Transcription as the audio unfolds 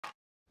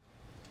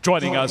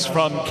Joining us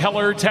from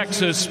Keller,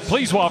 Texas,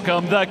 please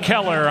welcome the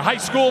Keller High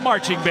School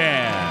Marching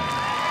Band.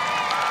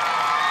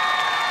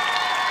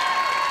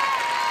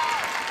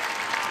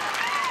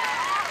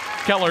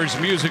 Keller's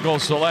musical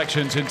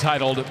selections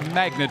entitled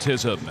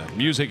Magnetism,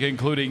 music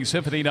including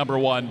Symphony No.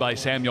 1 by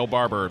Samuel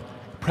Barber,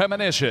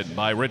 Premonition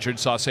by Richard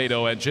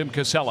Saucedo and Jim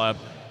Casella,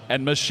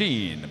 and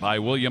Machine by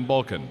William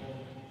Bolkin.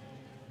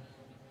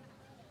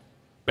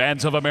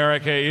 Bands of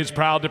America is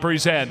proud to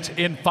present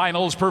in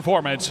finals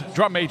performance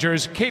drum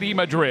majors Katie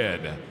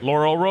Madrid,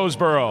 Laurel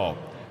Roseborough,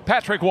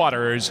 Patrick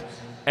Waters,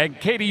 and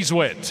Katie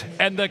Zwitt,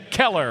 and the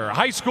Keller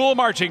High School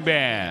Marching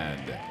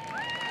Band.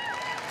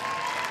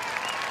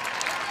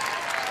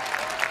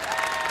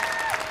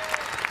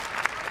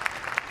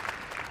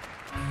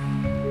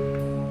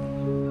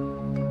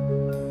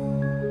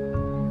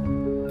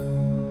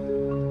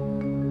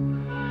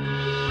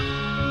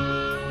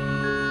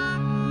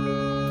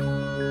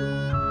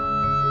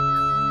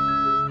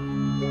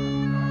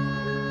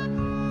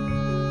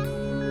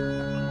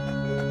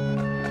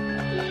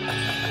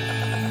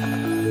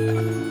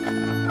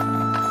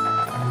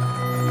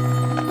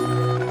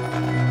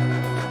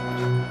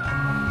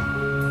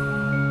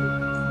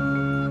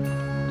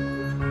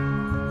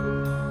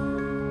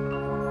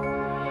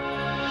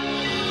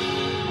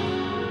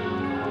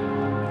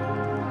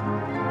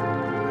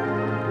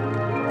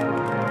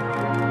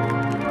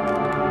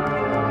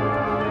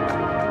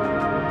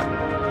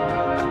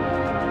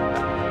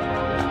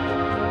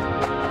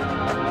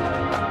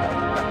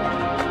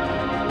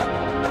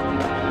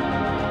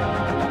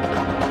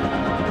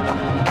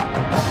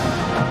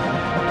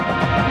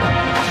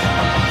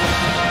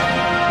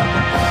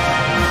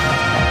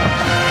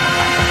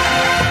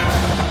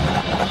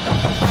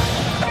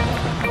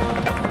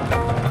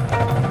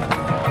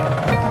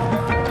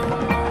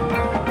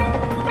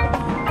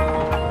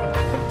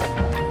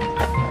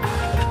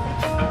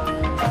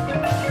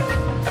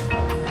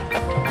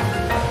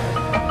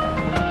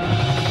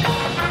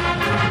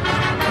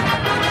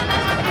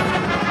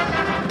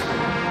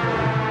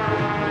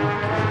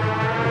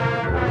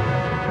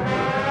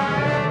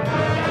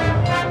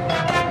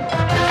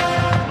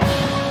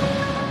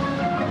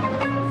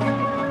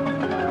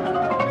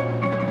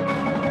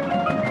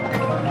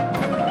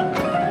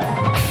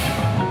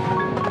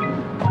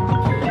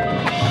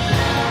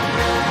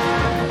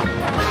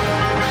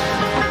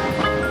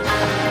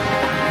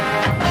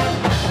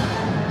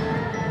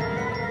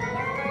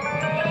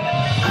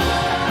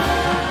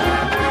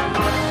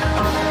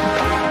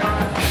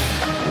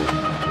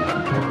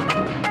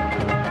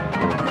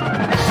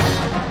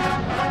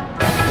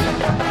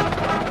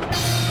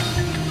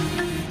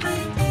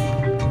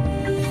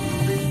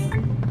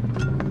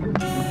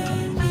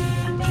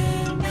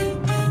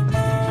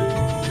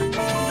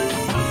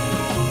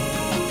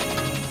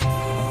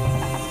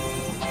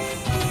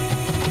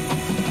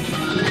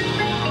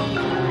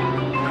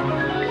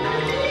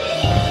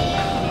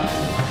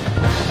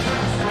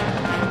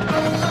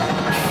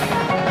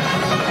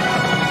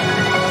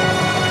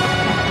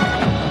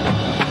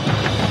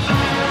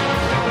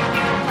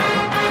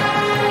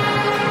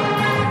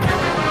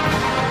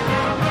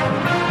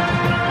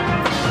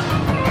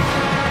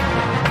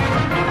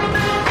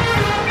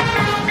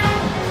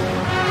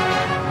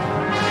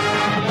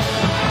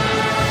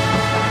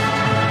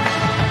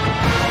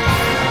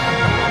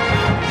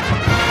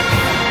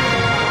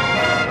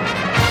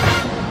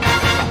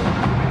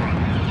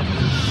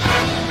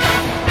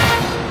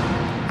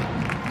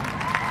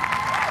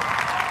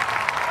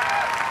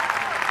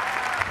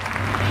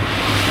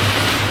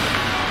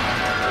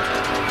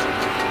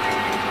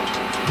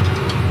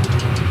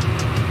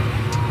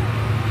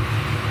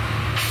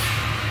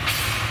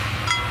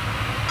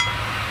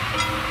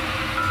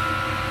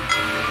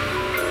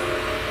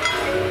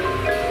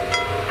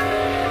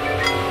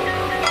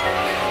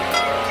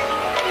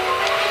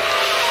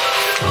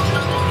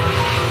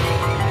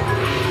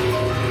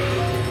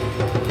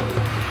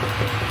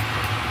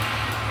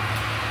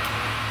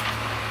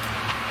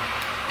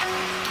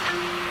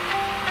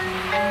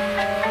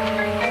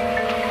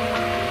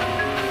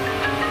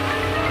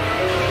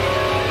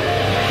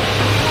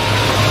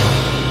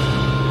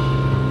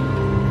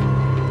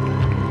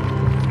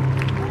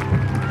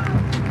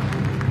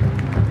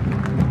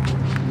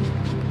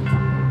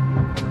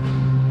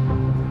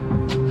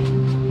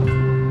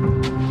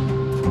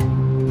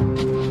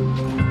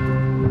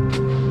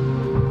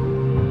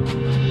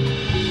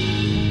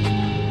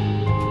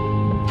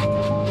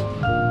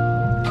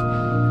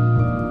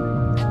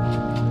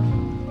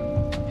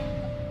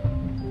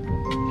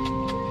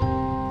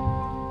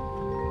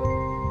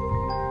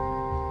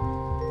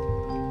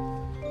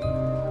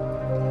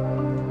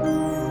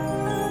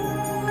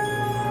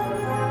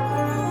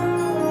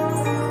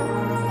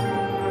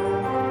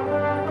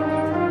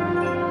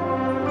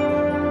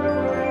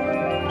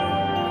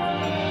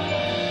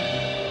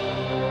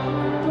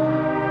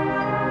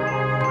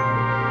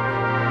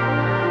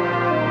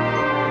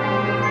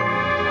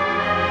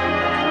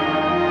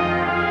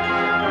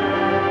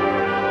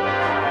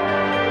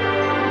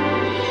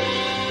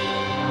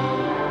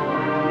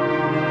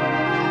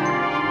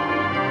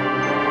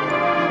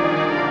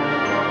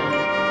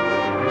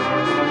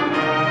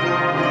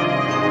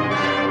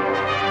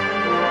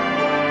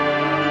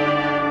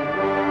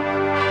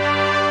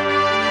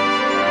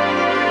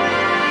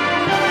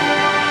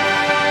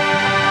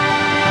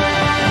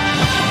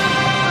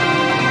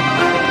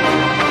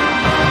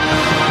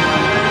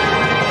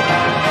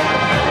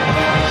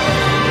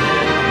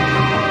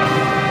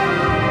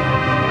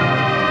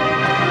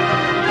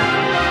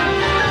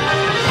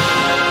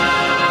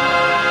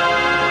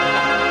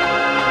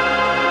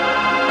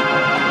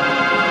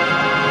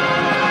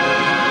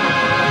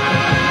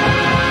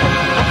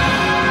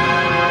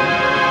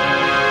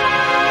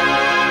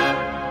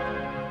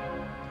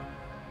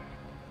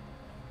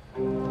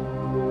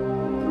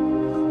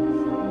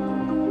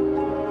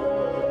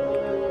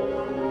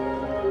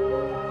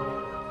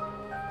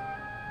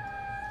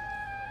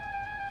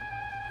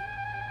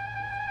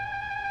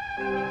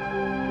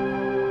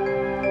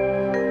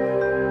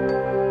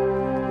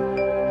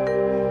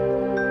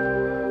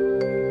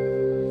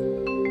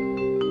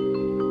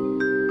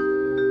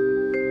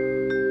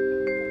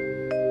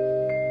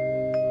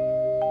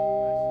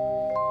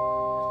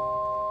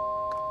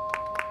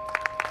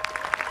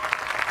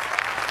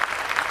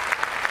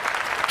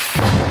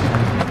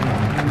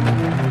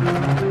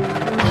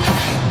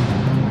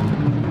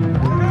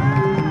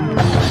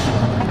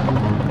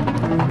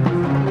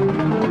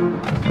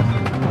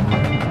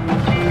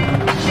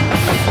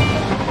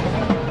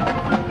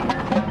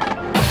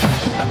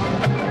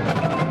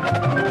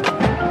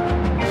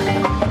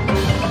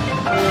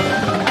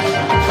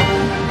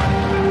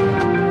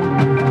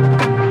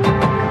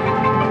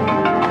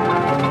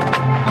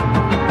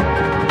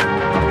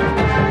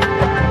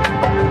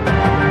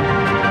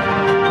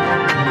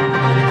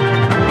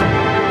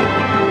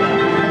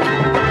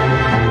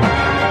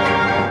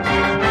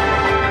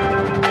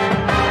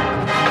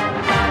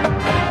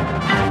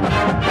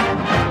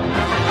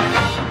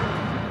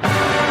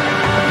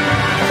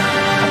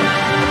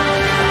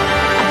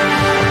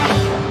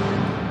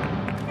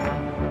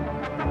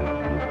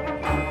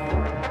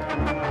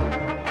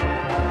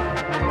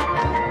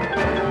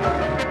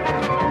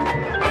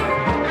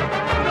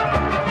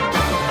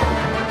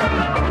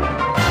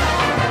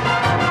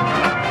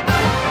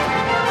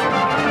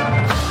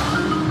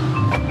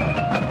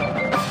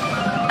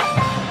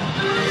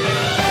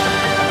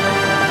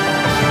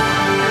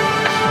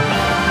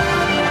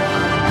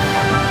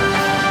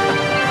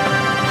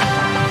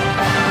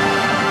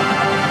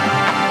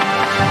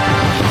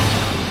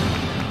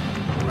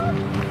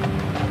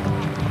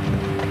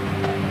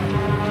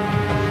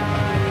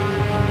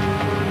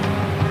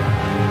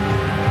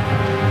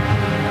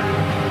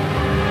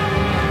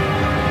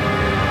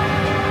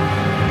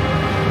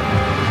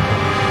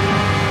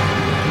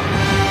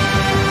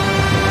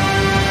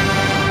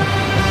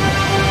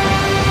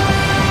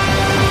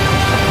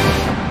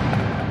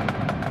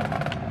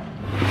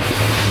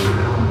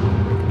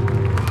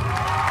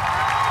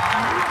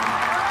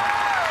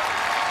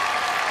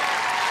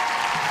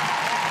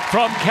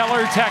 from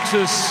Keller,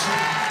 Texas,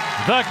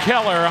 the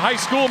Keller High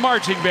School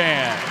Marching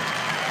Band.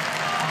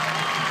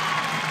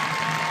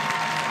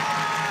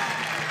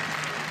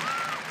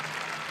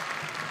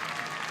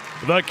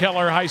 The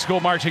Keller High School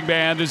Marching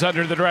Band is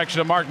under the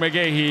direction of Mark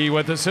McGahee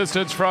with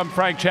assistance from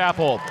Frank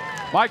Chappell,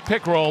 Mike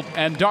Pickrell,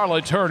 and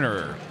Darla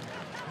Turner.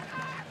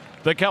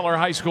 The Keller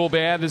High School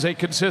Band is a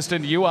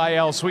consistent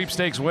UIL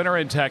sweepstakes winner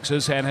in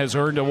Texas and has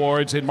earned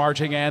awards in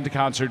marching and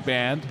concert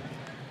band.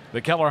 The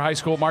Keller High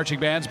School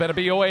Marching Band's been a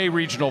BOA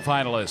regional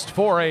finalist,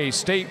 4A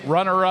state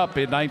runner-up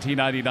in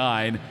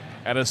 1999,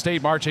 and a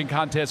state marching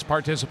contest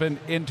participant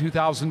in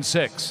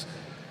 2006.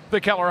 The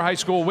Keller High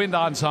School Wind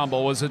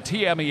Ensemble was a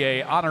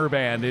TMEA honor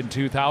band in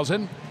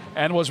 2000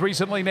 and was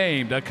recently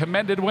named a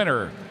commended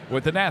winner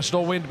with the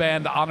National Wind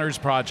Band Honors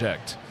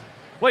Project.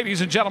 Ladies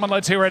and gentlemen,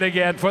 let's hear it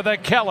again for the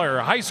Keller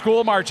High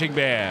School Marching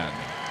Band.